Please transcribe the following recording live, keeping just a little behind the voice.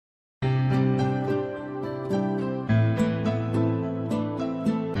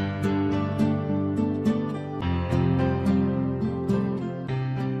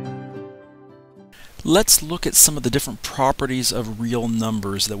Let's look at some of the different properties of real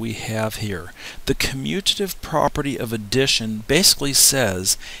numbers that we have here. The commutative property of addition basically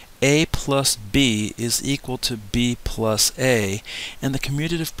says a plus b is equal to b plus a, and the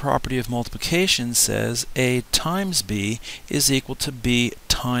commutative property of multiplication says a times b is equal to b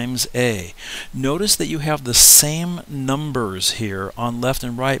times a. Notice that you have the same numbers here on left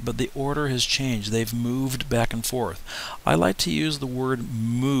and right, but the order has changed. They've moved back and forth. I like to use the word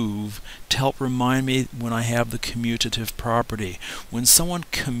move to help remind me when I have the commutative property. When someone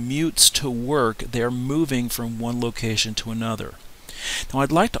commutes to work, they're moving from one location to another. Now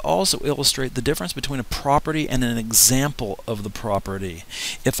I'd like to also illustrate the difference between a property and an example of the property.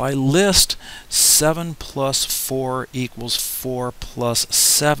 If I list 7 plus 4 equals 4 plus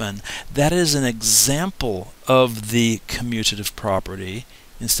 7, that is an example of the commutative property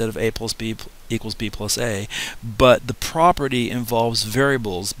instead of a plus b equals b plus a, but the property involves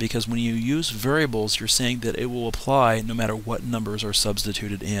variables, because when you use variables you're saying that it will apply no matter what numbers are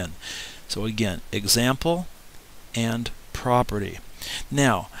substituted in. So again, example and property.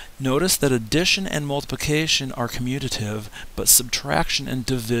 Now, notice that addition and multiplication are commutative, but subtraction and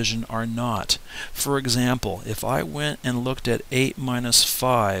division are not. For example, if I went and looked at 8 minus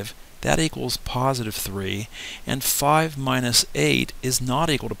 5, that equals positive 3, and 5 minus 8 is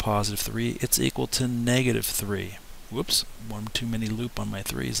not equal to positive 3, it's equal to negative 3. Whoops, one too many loop on my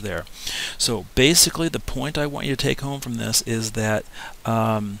 3's there. So basically the point I want you to take home from this is that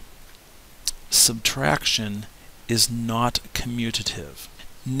subtraction is not commutative.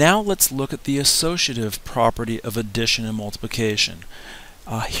 Now let's look at the associative property of addition and multiplication.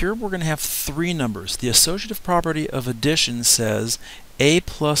 Here we're going to have three numbers. The associative property of addition says a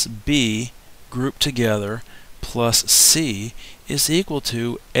plus b grouped together plus c is equal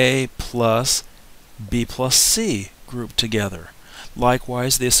to a plus b plus c grouped together.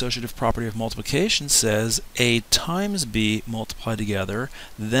 Likewise, the associative property of multiplication says a times b multiplied together,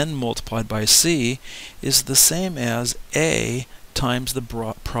 then multiplied by c, is the same as a times the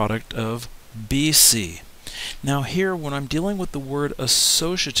product of bc. Now here, when I'm dealing with the word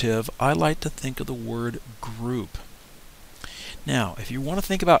associative, I like to think of the word group. Now, if you want to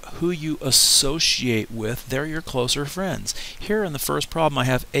think about who you associate with, they're your closer friends. Here in the first problem I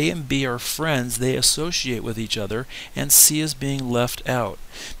have A and B are friends, they associate with each other, and C is being left out.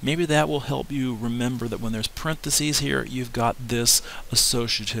 Maybe that will help you remember that when there's parentheses here, you've got this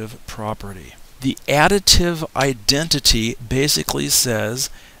associative property. The additive identity basically says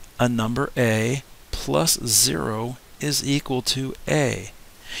a number A plus 0 is equal to A.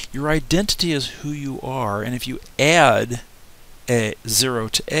 Your identity is who you are, and if you add 0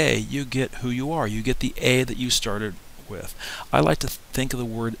 to A, you get who you are. You get the A that you started with. I like to think of the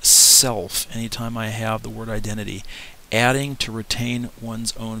word self anytime I have the word identity, adding to retain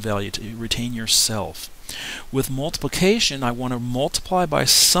one's own value, to retain yourself. With multiplication, I want to multiply by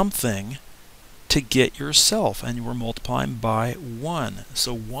something to get yourself, and we're multiplying by 1.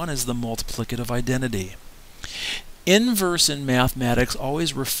 So 1 is the multiplicative identity. Inverse in mathematics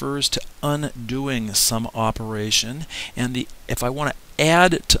always refers to undoing some operation, and if I want to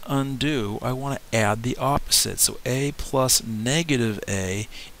add to undo, I want to add the opposite. So a plus negative a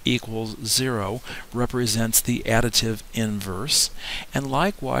equals 0 represents the additive inverse. And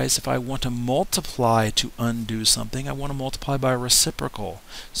likewise, if I want to multiply to undo something, I want to multiply by a reciprocal.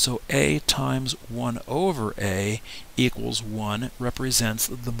 So a times 1 over a equals 1 represents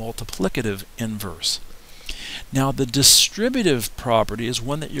the multiplicative inverse. Now the distributive property is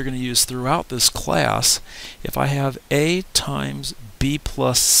one that you're going to use throughout this class. If I have a times b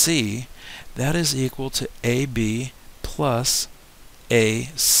plus c, that is equal to ab plus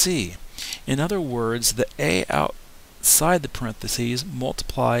ac. In other words, the a outside the parentheses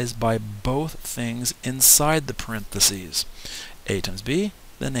multiplies by both things inside the parentheses. A times b,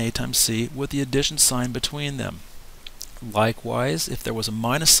 then a times c, with the addition sign between them. Likewise, if there was a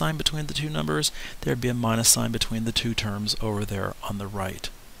minus sign between the two numbers, there'd be a minus sign between the two terms over there on the right.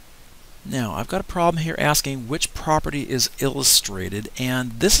 Now, I've got a problem here asking which property is illustrated,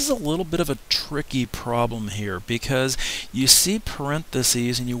 and this is a little bit of a tricky problem here because you see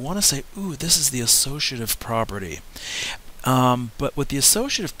parentheses and you want to say, ooh, this is the associative property. But with the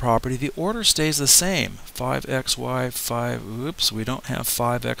associative property, the order stays the same. 5xy, 5, oops, we don't have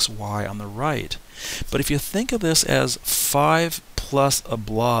 5xy on the right. But if you think of this as 5 plus a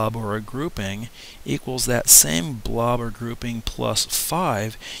blob or a grouping equals that same blob or grouping plus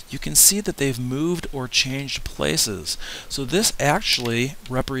 5, you can see that they've moved or changed places. So this actually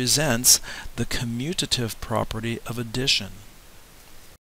represents the commutative property of addition.